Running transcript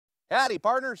Howdy,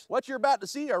 partners. What you're about to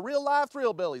see are real-life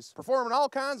Thrillbillies, performing all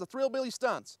kinds of Thrillbilly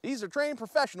stunts. These are trained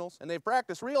professionals, and they've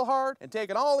practiced real hard and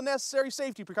taken all the necessary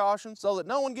safety precautions so that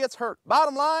no one gets hurt.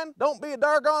 Bottom line, don't be a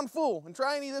doggone fool and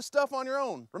try any of this stuff on your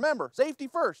own. Remember, safety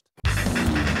first.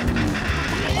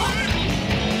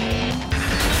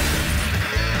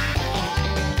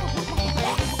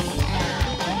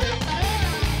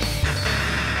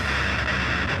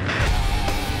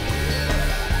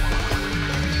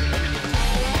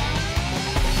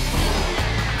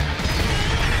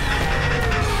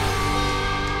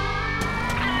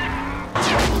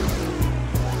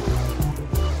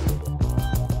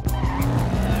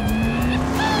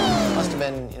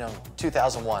 Been,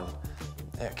 2001.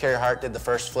 Carrie Hart did the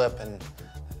first flip, and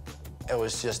it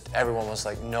was just, everyone was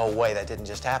like, no way, that didn't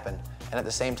just happen. And at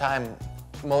the same time,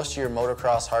 most of your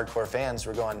motocross hardcore fans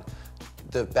were going,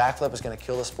 the backflip is going to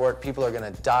kill the sport, people are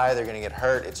going to die, they're going to get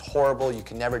hurt, it's horrible, you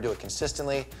can never do it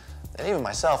consistently. And even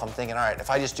myself, I'm thinking, all right,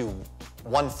 if I just do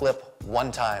one flip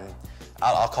one time,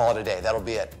 I'll call it a day, that'll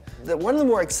be it. One of the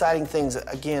more exciting things,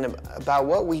 again, about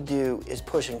what we do is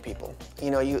pushing people.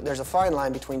 There's a fine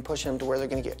line between pushing them to where they're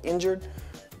going to get injured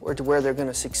or to where they're going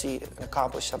to succeed and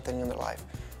accomplish something in their life.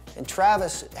 And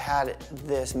Travis had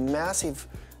this massive,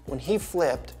 when he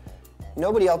flipped,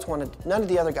 none of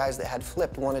the other guys that had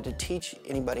flipped wanted to teach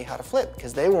anybody how to flip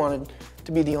because they wanted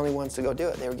to be the only ones to go do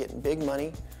it. They were getting big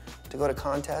money to go to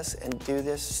contests and do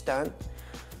this stunt.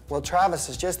 Well, Travis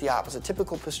is just the opposite.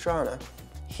 Typical Pastrana.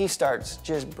 He starts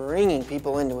just bringing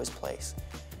people into his place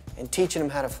and teaching them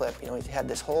how to flip. He had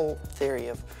this whole theory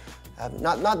of,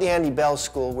 not the Andy Bell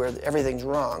school where everything's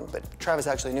wrong, but Travis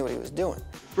actually knew what he was doing.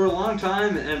 For a long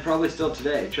time, and probably still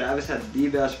today, Travis had the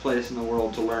best place in the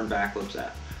world to learn backflips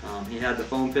at. He had the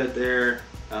foam pit there,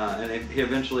 and he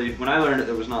eventually, when I learned it,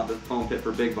 there was not the foam pit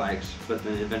for big bikes, but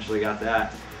then eventually got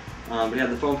that. But he had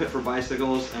the foam pit for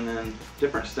bicycles, and then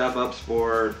different step-ups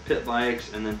for pit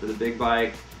bikes, and then for the big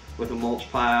bike, with a mulch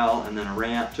pile and then a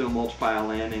ramp to a mulch pile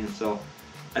landing. And so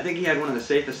I think he had one of the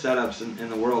safest setups in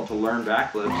the world to learn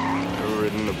backflips. I've never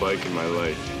ridden a bike in my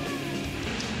life.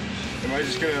 Am I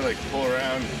just gonna pull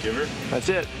around and give her? That's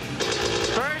it.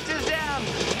 First is down.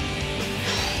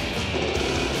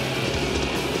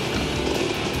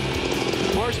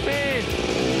 More speed.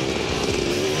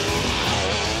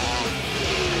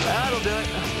 That'll do it.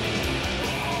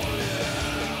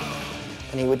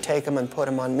 And he would take them and put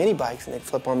them on mini bikes, and they'd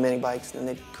flip on mini bikes, and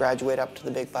then they'd graduate up to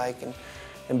the big bike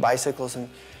and bicycles.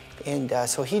 And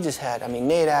so he just had,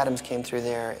 Nate Adams came through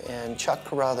there, and Chuck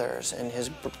Carruthers, and his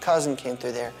cousin came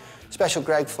through there. Special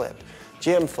Greg flipped,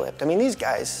 Jim flipped. These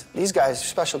guys,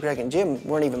 Special Greg and Jim,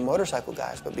 weren't even motorcycle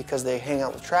guys, but because they hang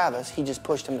out with Travis, he just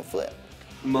pushed them to flip.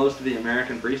 Most of the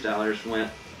American freestylers went,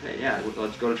 hey, yeah,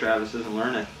 let's go to Travis's and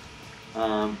learn it.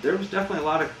 There was definitely a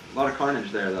lot of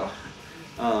carnage there, though.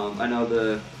 I know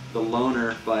the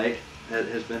loaner bike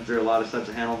has been through a lot of sets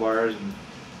of handlebars and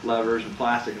levers and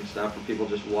plastic and stuff where people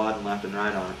just wadding left and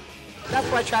right on it. That's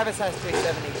why Travis has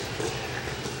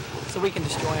 370s, so we can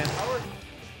destroy him.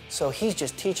 So he's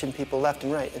just teaching people left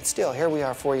and right. And still, here we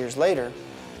are 4 years later,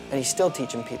 and he's still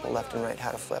teaching people left and right how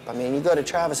to flip. You go to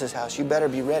Travis's house, you better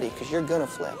be ready, because you're going to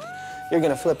flip. You're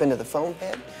going to flip into the foam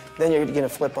pit, then you're going to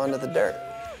flip onto the dirt.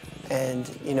 And,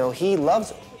 he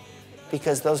loves it.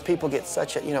 Because those people get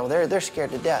such a, they're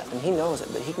scared to death, and he knows it,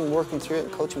 but he can work them through it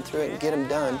and coach them through it and get them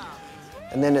done.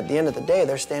 And then at the end of the day,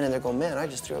 they're standing there going, man, I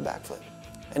just threw a backflip.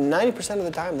 And 90% of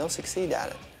the time, they'll succeed at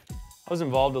it. I was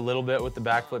involved a little bit with the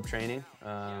backflip training.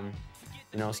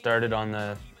 Started on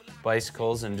the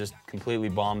bicycles and just completely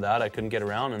bombed that. I couldn't get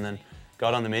around, and then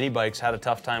got on the mini bikes, had a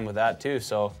tough time with that too.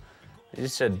 So I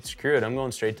just said, screw it, I'm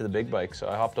going straight to the big bike. So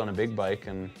I hopped on a big bike,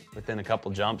 and within a couple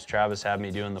jumps, Travis had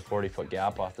me doing the 40-foot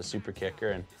gap off the super kicker,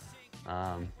 and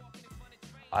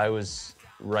I was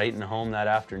writing home that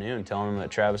afternoon telling him that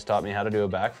Travis taught me how to do a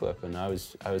backflip, and I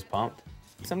was pumped.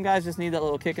 Some guys just need that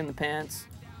little kick in the pants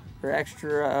or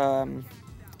extra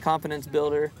confidence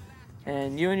builder,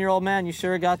 and you and your old man, you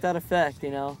sure got that effect,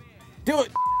 Do it!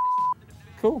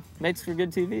 Cool, makes for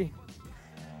good TV.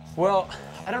 Well,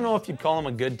 I don't know if you'd call him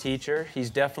a good teacher. He's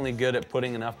definitely good at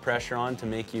putting enough pressure on to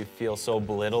make you feel so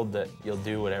belittled that you'll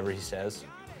do whatever he says.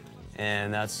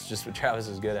 And that's just what Travis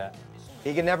is good at.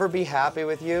 He can never be happy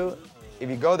with you. If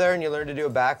you go there and you learn to do a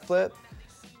backflip,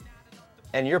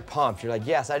 and you're pumped, you're like,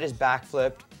 yes, I just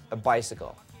backflipped a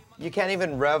bicycle. You can't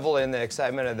even revel in the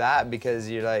excitement of that because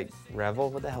you're like, revel?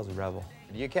 What the hell's a revel?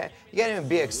 You can't even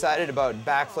be excited about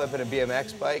backflipping a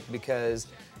BMX bike because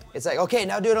it's like, okay,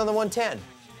 now do it on the 110.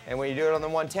 And when you do it on the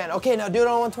 110, okay, now do it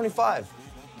on 125.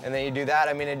 And then you do that,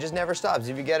 it just never stops.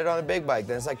 If you get it on a big bike,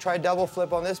 then it's like, try double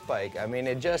flip on this bike.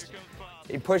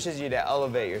 he pushes you to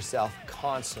elevate yourself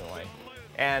constantly.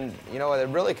 And you know what, it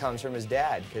really comes from his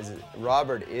dad, because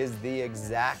Robert is the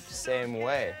exact same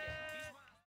way.